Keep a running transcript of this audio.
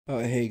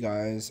Hey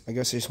guys, I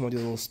guess I just want to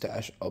do a little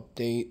stash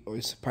update, or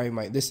it's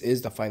probably this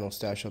is the final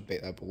stash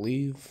update, I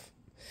believe.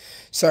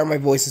 Sorry, my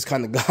voice is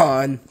kind of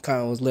gone.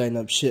 Kind of was letting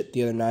up shit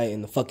the other night,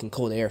 and the fucking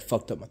cold air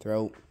fucked up my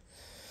throat.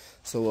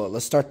 So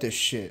let's start this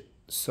shit.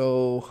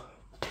 So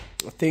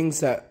things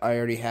that I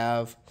already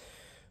have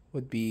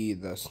would be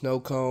the snow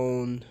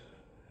cones,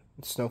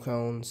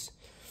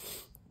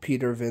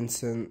 Peter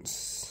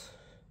Vincent's,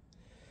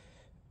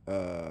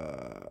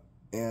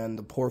 and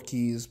the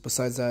Porkies.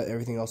 Besides that,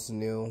 everything else is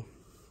new.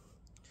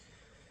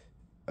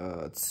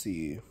 Let's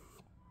see.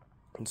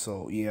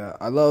 So yeah,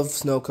 I love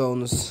snow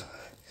cones.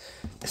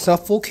 It's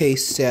not full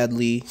case,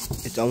 sadly.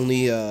 It's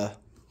only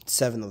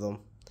 7 of them.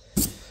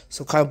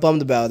 So kind of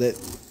bummed about it.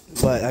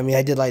 But I mean,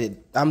 I did light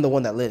it. I'm the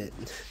one that lit it.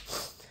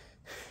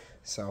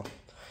 So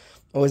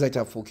always like to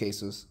have full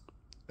cases.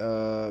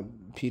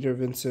 Peter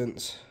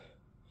Vincent.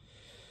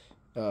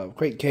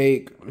 Great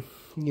cake.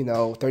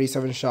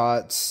 37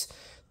 shots.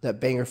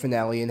 That banger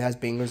finale, and has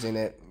bangers in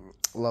it.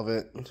 Love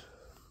it.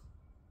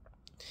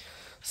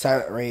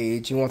 Silent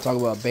Rage. You want to talk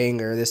about a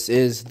banger? This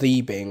is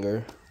the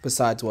banger.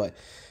 Besides what?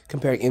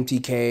 Comparing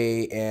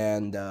MTK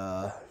and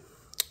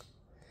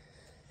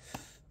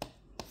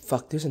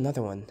fuck, there's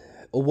another one.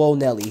 Oh, Whoa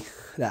Nelly.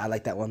 I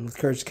like that one.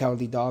 Courage the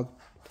Cowardly Dog.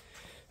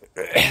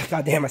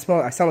 God damn, I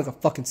sound like a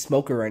fucking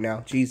smoker right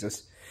now.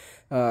 Jesus.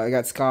 I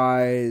got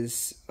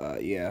Skies.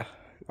 Yeah.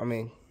 I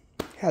mean,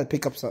 had to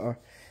pick up some.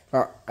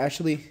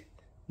 Actually,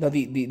 no.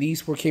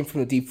 These came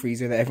from the deep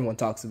freezer that everyone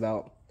talks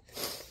about.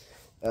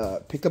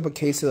 Picked up a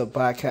case of the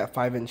Black Cat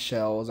 5-inch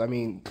shells. I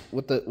mean,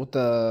 with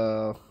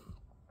the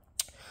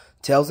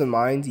Tails and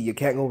Minds, you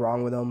can't go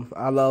wrong with them.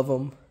 I love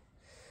them,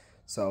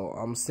 so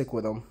I'm stick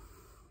with them.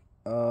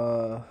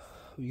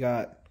 We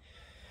got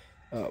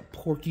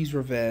Porky's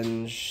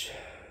Revenge.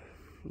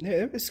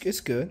 Yeah, it's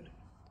good.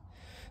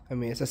 I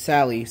mean, it's a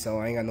Sally, so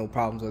I ain't got no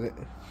problems with it.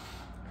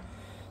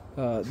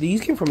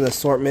 These came from the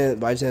assortment,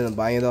 but I just ended up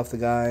buying it off the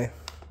guy.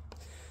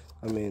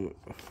 I mean,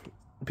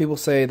 people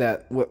say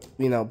that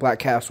Black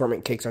Cat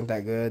assortment cakes aren't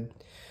that good.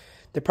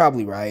 They're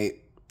probably right.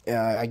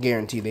 I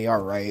guarantee they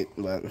are right,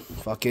 but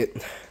fuck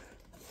it.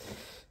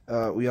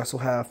 We also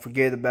have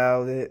Forget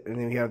About It, and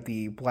then we have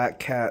the Black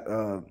Cat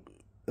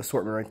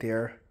assortment right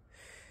there,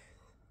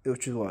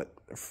 which is what?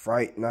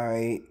 Fright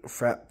Night,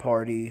 Frat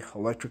Party,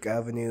 Electric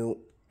Avenue,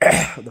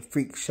 The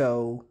Freak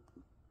Show,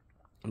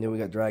 and then we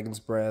got Dragon's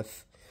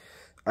Breath,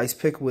 Ice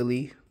Pick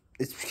Willie.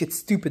 It's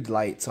stupid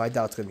light, so I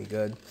doubt it's gonna be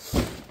good.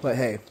 But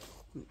hey,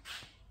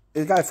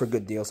 it got it for a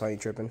good deal, so I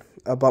ain't tripping.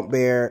 A Bump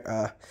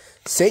Bear.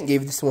 Saint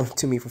gave this one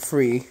to me for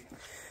free.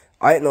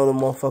 I didn't know the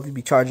motherfuckers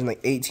be charging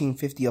like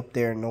 $18.50 up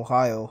there in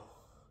Ohio.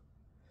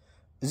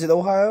 Is it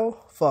Ohio?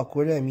 Fuck,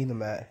 where did I meet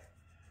them at?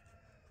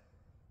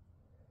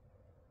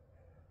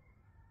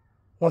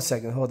 One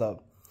second, hold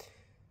up.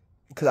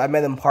 Because I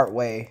met him part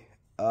way.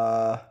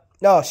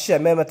 No, shit,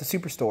 I met him at the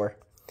Superstore.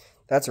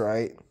 That's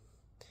right.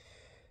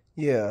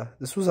 Yeah,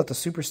 this was at the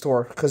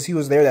Superstore because he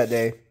was there that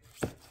day.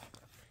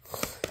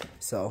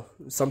 So,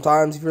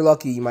 sometimes if you're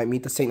lucky, you might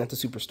meet the Saint at the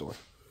Superstore.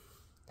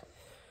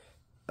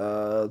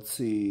 Let's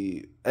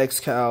see.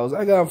 X-Cows.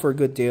 I got them for a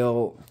good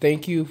deal.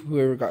 Thank you,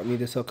 whoever got me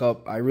this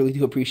hookup. I really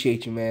do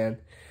appreciate you, man.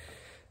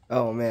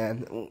 Oh,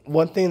 man.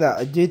 One thing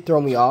that did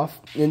throw me off,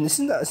 and this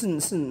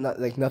is not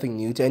like nothing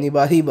new to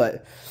anybody,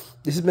 but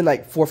this has been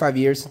like 4 or 5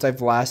 years since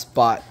I've last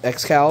bought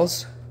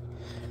X-Cows.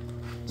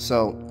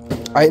 So,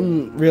 I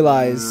didn't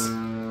realize.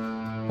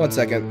 One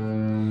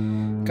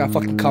second. Got a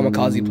fucking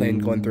kamikaze plane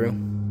going through.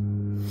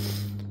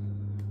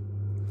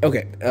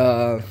 Okay,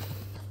 I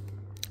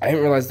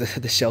didn't realize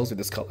the shells are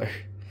this color.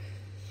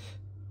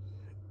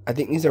 I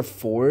think these are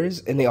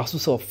 4s, and they also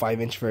sell a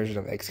 5-inch version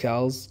of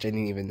X-Cows, which I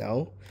didn't even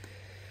know.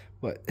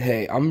 But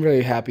hey, I'm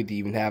really happy to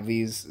even have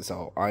these,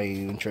 so I ain't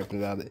even tripping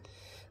about it.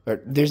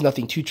 But there's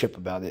nothing to trip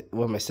about it.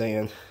 What am I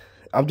saying?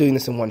 I'm doing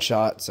this in one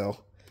shot, so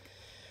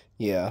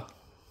yeah.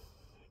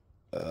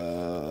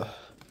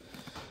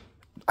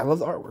 I love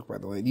the artwork, by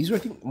the way. These were, I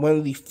think, one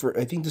of the first.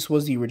 I think this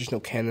was the original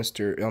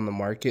canister on the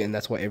market, and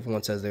that's why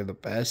everyone says they're the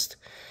best.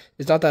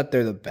 It's not that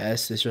they're the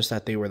best; it's just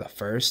that they were the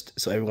first.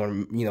 So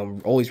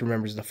everyone, always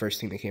remembers the first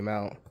thing that came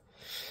out.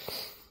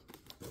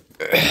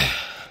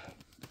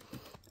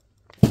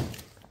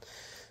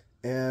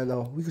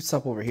 And we could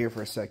stop over here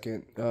for a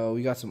second.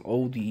 We got some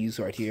oldies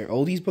right here,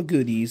 oldies but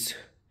goodies.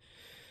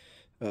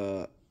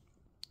 If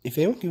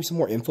anyone can give me some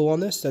more info on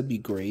this, that'd be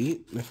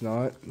great. If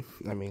not,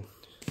 I mean.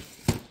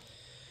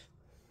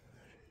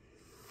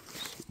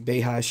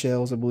 Beihai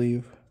shells, I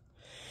believe.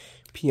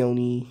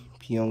 Peony.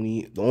 The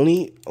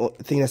only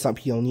thing that's not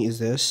peony is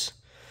this,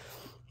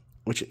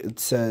 which it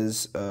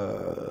says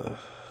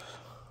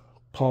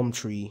palm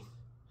tree.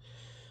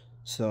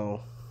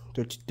 So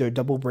they're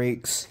double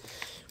breaks.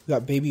 We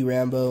got baby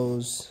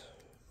Rambos.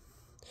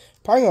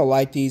 Probably gonna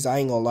like these. I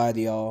ain't gonna lie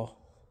to y'all.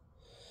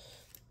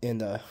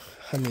 And I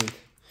mean,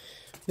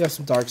 we have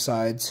some dark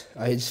sides.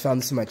 I just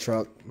found this in my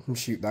truck from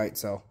shoot night,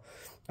 so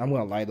I'm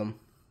gonna light them.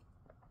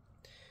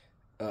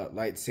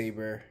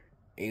 Lightsaber,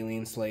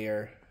 Alien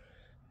Slayer.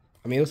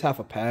 I mean, it was half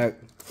a pack.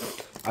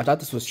 I thought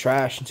this was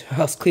trash until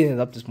I was cleaning it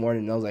up this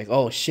morning, and I was like,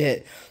 oh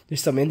shit,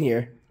 there's some in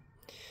here.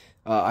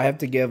 I have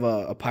to give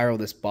a Pyro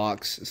this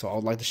box, so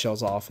I'll light the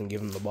shells off and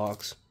give him the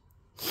box.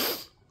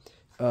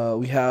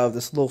 We have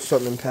this little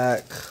assortment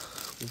pack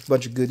with a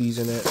bunch of goodies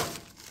in it.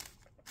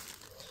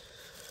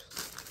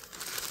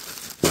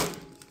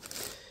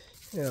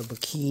 Yeah, a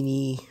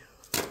bikini,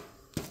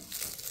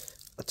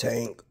 a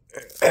tank.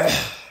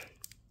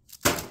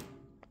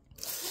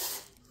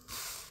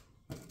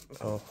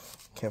 Oh,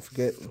 can't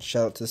forget,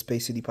 shout out to the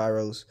Space City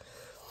Pyros.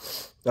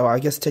 Oh, I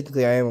guess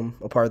technically I am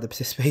a part of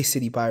the Space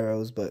City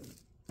Pyros, but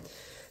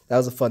that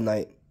was a fun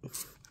night.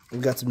 We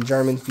got some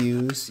German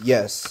fuse.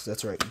 Yes,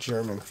 that's right,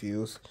 German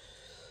fuse.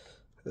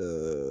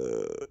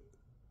 Dog,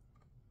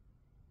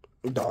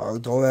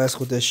 don't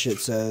ask what this shit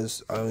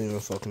says. I don't even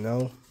fucking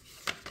know.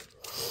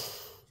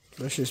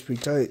 That shit's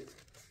pretty tight.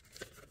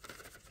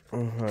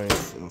 Alright,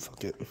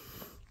 fuck it.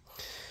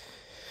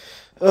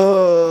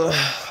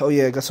 Oh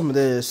yeah, I got some of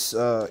this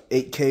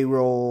 8K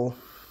roll,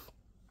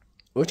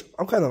 which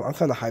I'm kind of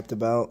hyped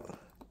about.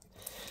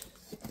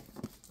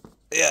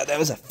 Yeah, that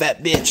was a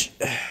fat bitch.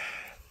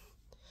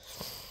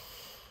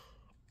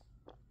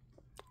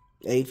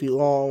 8 feet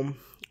long,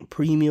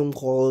 premium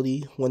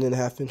quality,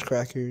 1.5 inch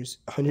crackers,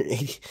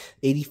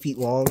 180 feet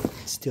long.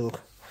 Still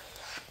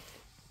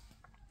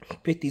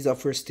picked these up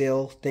for a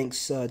steal.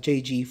 Thanks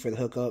JG for the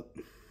hookup.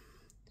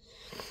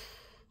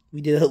 We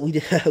did a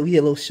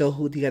little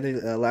show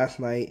together last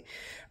night.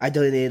 I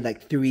donated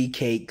like 3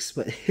 cakes,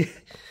 but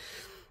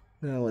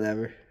no,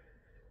 whatever.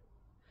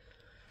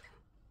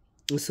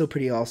 It was still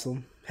pretty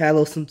awesome. Had a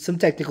little, some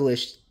technical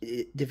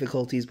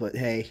difficulties, but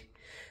hey,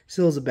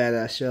 still was a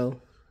badass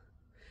show.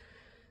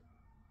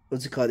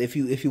 What's it called? If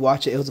you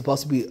watch it, it was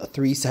supposed to be a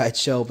 3-side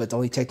show, but it's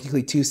only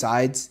technically 2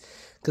 sides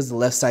because the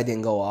left side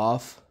didn't go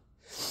off.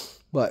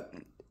 But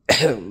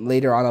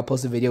later on, I'll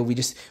post a video. We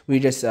just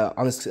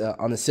on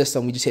the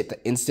system, we just hit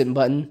the instant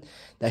button.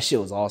 That shit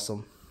was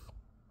awesome.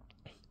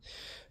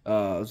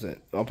 I'll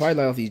probably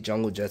light off these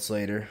jungle jets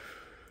later.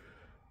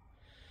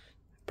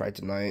 Probably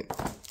tonight.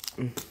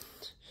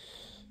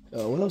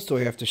 What else do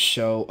I have to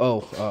show?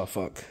 Oh,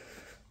 fuck.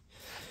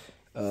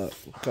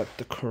 Got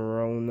the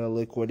Corona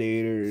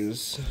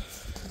liquidators.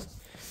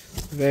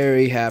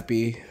 Very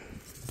happy.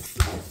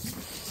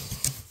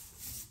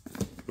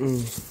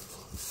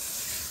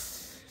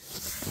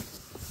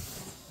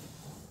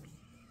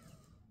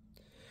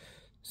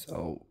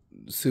 So,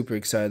 super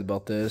excited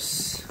about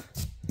this.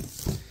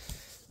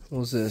 What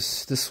was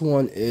this? This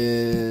one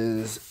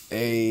is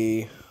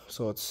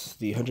so it's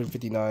the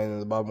 159,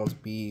 and the bottom one's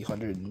B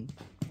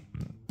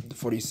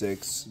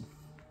 146.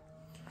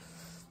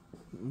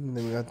 And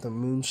then we got the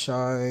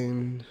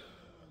Moonshine,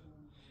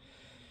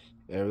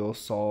 Aerial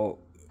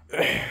Assault.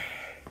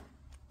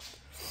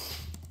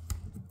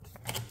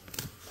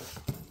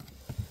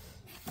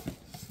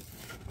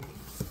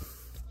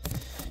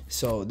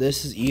 So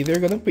this is either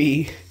gonna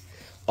be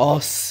all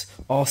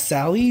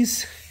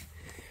Sally's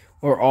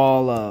or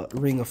all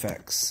ring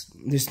effects.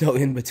 There's no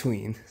in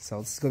between,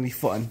 so it's gonna be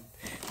fun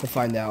to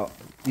find out.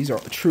 These are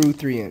true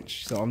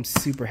 3-inch, so I'm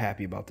super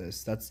happy about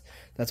this. That's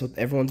what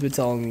everyone's been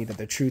telling me, that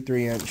they're true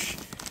 3-inch.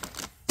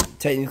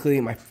 Technically,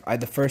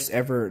 the first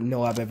ever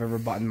NOAB I've ever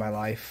bought in my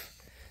life,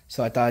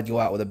 so I thought I'd go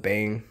out with a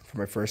bang for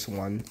my first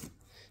one.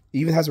 It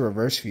even has a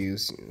reverse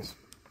fuse.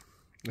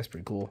 That's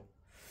pretty cool.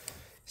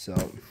 So,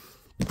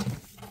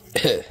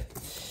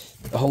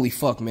 holy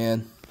fuck,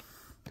 man.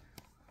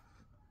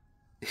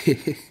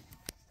 It's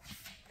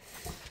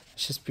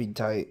just pretty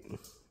tight.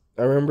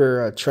 I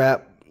remember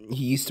Trap,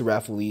 he used to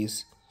raffle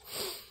these.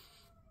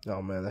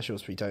 Oh man, that shit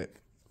was pretty tight.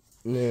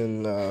 And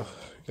then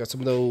got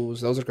some of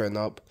those. Those are going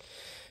up.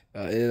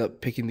 Ended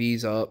up picking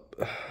these up.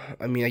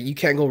 I mean, you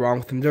can't go wrong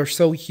with them. They're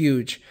so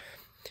huge.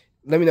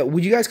 Let me know.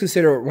 Would you guys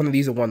consider one of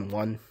these a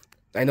 1-1?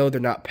 I know they're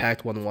not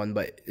packed 1-1,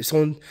 but if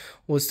someone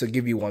was to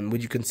give you one,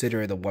 would you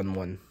consider it a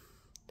 1-1?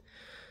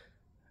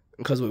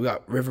 Because we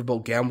got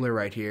Riverboat Gambler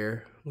right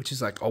here, which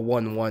is like a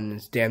 1-1.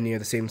 It's damn near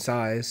the same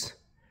size.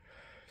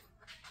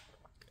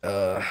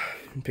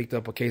 Picked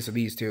up a case of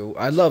these two.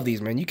 I love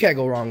these, man. You can't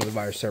go wrong with a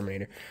Virus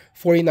Terminator.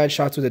 49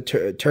 shots with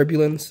a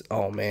turbulence.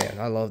 Oh man,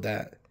 I love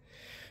that.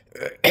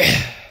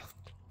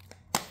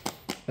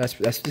 That's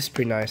just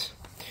pretty nice.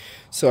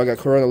 So I got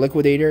Corona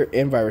Liquidator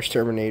and Virus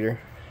Terminator.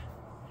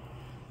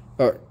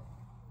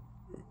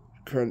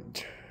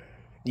 Current.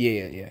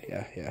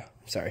 Yeah.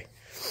 Sorry,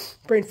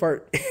 brain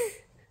fart.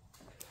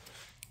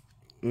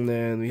 And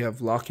then we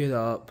have Lock It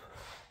Up.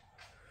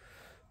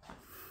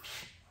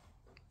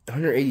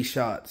 180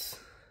 shots.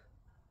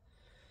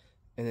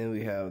 And then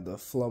we have the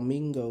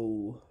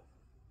Flamingo.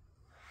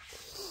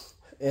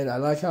 And I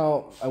like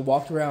how I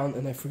walked around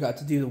and I forgot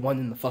to do the one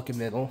in the fucking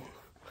middle.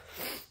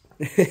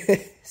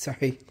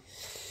 Sorry.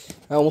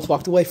 I almost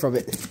walked away from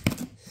it.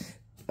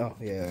 Oh,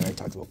 yeah, I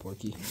talked about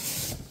Porky.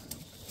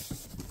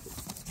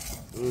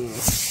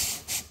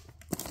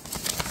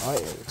 I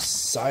am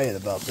excited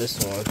about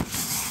this one.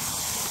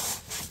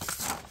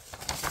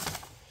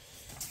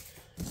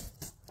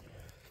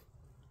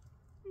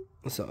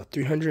 So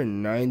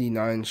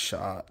 399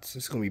 shots.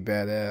 This is gonna be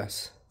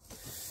badass.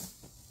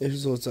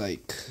 This was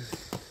like,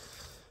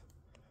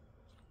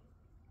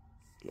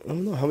 I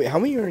don't know how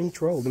many are in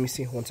each roll. Let me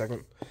see. 1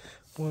 second.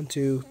 1,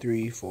 2,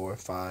 3, 4,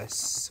 5.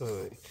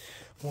 So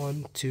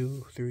 1,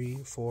 2,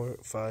 3, 4,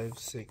 5,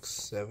 6,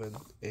 7,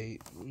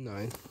 8,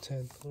 9,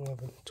 10,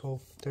 11,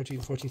 12, 13,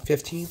 14,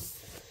 15.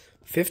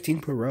 15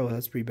 per row.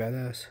 That's pretty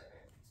badass.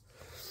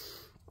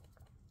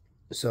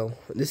 So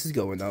this is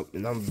going up,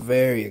 and I'm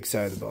very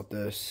excited about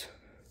this.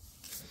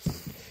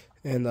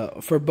 And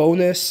for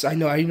bonus, I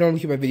know I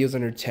normally keep my videos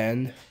under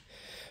 10,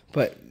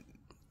 but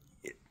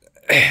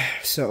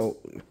so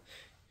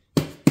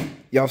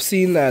y'all have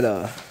seen that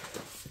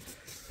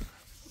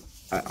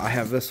I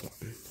have this one.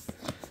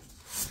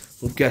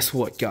 Well, guess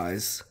what,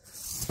 guys?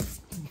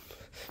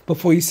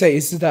 Before you say,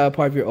 is that a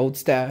part of your old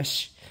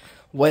stash?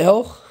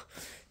 Well,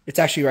 it's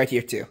actually right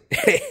here too.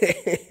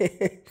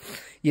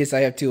 Yes,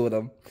 I have 2 of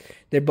them.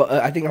 They're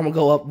I think I'm gonna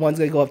go up. One's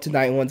gonna go up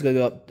tonight, and one's gonna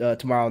go up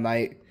tomorrow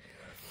night.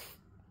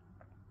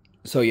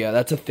 So yeah,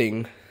 that's a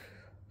thing.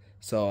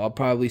 So I'll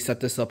probably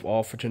set this up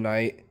all for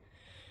tonight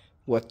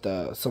with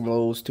some of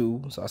those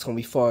too. So that's gonna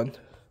be fun.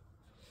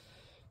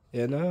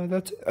 And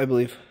that's it, I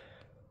believe.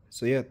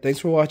 So yeah, thanks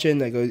for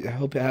watching. I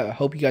hope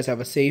you guys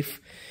have a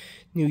safe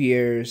New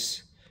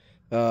Year's.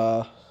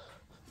 Yeah,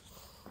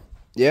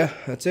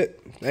 that's it.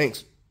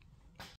 Thanks.